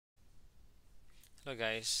Hello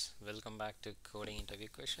guys, welcome back to Coding Interview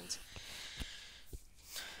Questions.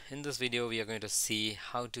 In this video we are going to see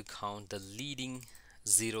how to count the leading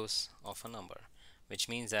zeros of a number, which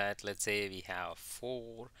means that let's say we have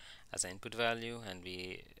 4 as an input value and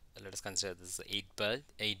we let us consider this is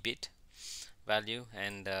 8-bit value,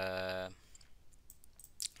 and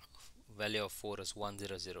value of 4 is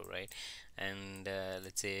 100, right? And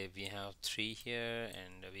let's say we have 3 here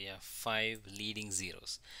and we have 5 leading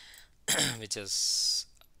zeros which is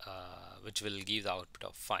which will give the output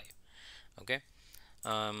of 5. Okay,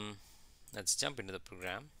 um, let's jump into the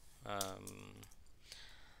program.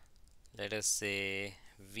 Let us say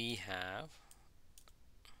we have,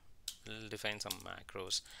 we'll define some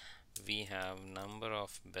macros. We have number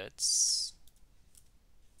of bits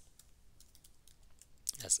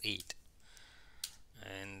as 8,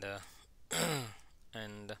 and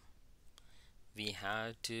and we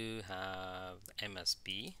have to have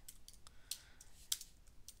MSB.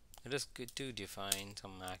 It is good to define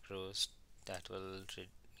some macros that will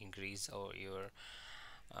increase your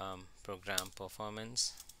program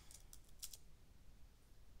performance.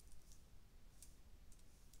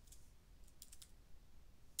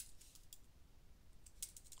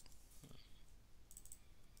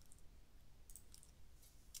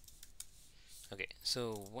 Okay,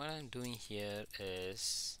 so what I'm doing here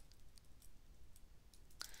is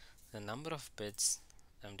the number of bits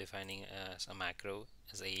I'm defining as a macro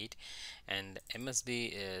as 8, and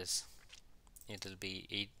MSB is, it will be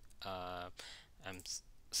 8. I'm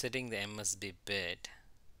setting the MSB bit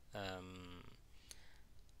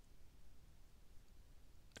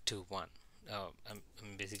to 1.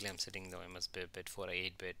 Basically I'm setting the MSB bit for a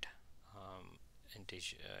 8-bit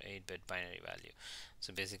integer, 8-bit binary value.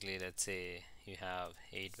 So basically let's say you have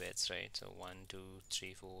 8 bits, right? So 1 2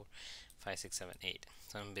 3 4 5 6 7 8.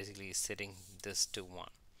 So I'm basically setting this to 1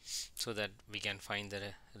 so that we can find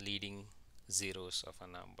the leading zeros of a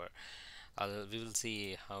number. We will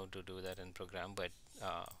see how to do that in program, but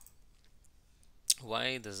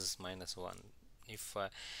why this is -1? If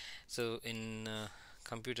so in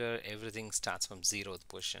computer everything starts from 0th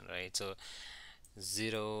position, right? So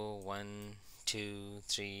 0 1 2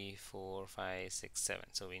 3 4 5 6 7,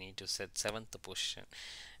 so we need to set 7th position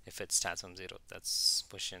if it starts from 0, that's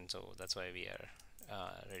position, so that's why we are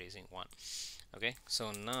reducing 1. Okay,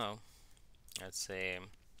 so now let's say a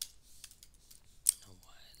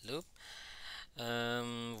while loop.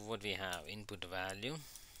 What we have, input value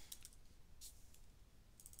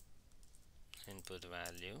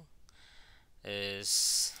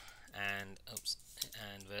is, and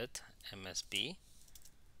with MSB.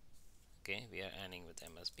 Okay, we are ending with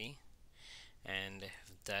MSB, and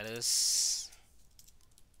if that is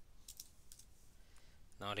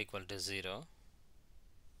not equal to 0,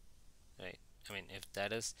 right, I mean if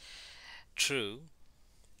that is true,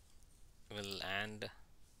 we'll end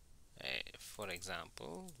for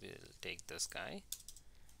example we'll take this guy,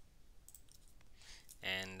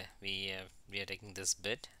 and we are taking this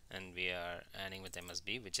bit and we are ending with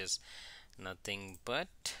MSB, which is nothing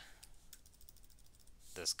but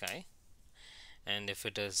this guy. And if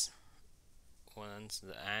it is, once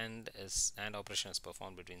the and operation is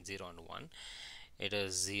performed between 0 and 1, it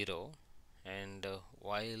is 0, and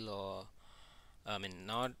while I mean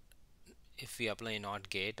not, if we apply not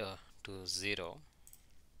gate to 0,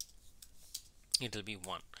 it will be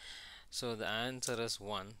 1. So the answer is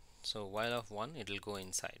 1. So while of 1, it will go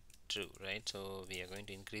inside true, right? So we are going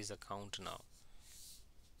to increase the count now.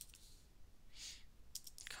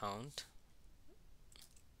 Count,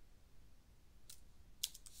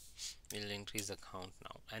 we'll increase the count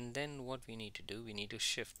now, and then what we need to do, we need to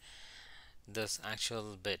shift this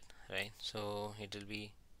actual bit, right? So it will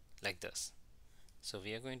be like this. So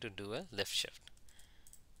we are going to do a left shift.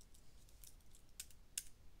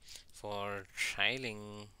 For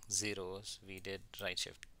trailing zeros we did right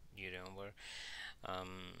shift, you remember.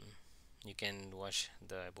 um, you can watch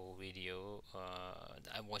the above video.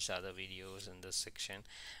 I watched other videos in this section,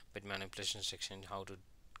 bit manipulation section, how to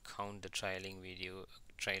count the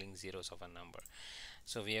trailing zeros of a number.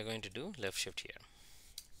 So we are going to do left shift here,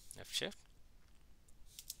 left shift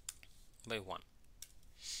by 1.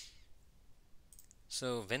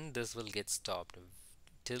 So when this will get stopped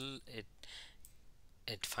till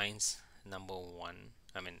it finds number 1,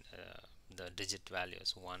 I mean the digit value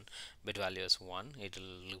is 1, bit value is 1, it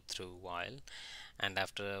will loop through while, and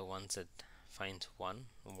after once it finds 1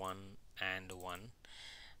 1 and 1,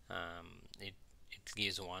 it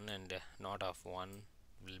gives 1, and not of 1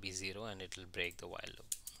 will be 0, and it will break the while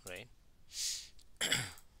loop, right?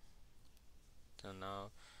 So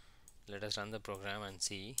now let us run the program and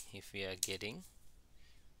see if we are getting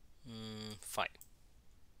 5.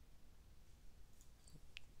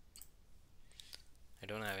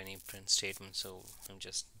 print statement, so I'm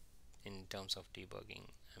just in terms of debugging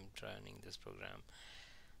I'm running this program.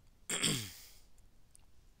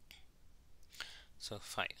 So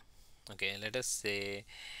 5. Okay, let us say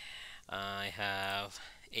I have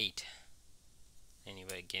 8.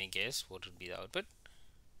 Anybody can guess what would be the output?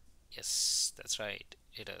 Yes, that's right,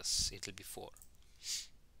 it'll be 4.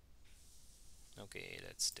 Okay,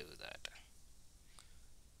 let's do that.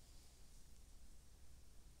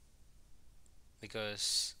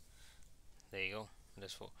 Because there you go,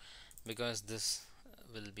 that's 4. Because this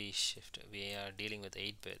will be shift, we are dealing with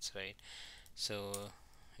 8 bits, right? So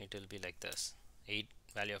it will be like this. 8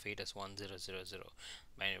 value of 8 is 1000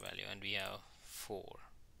 binary value, and we have 4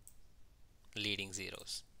 leading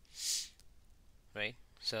zeros, right?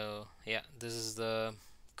 So yeah, this is the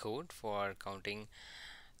code for counting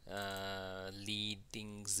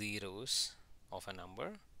leading zeros of a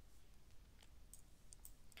number.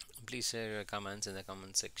 Please share your comments in the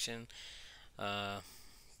comment section. uh,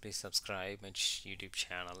 Please subscribe my YouTube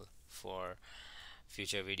channel for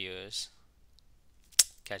future videos.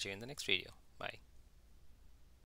 Catch you in the next video. Bye.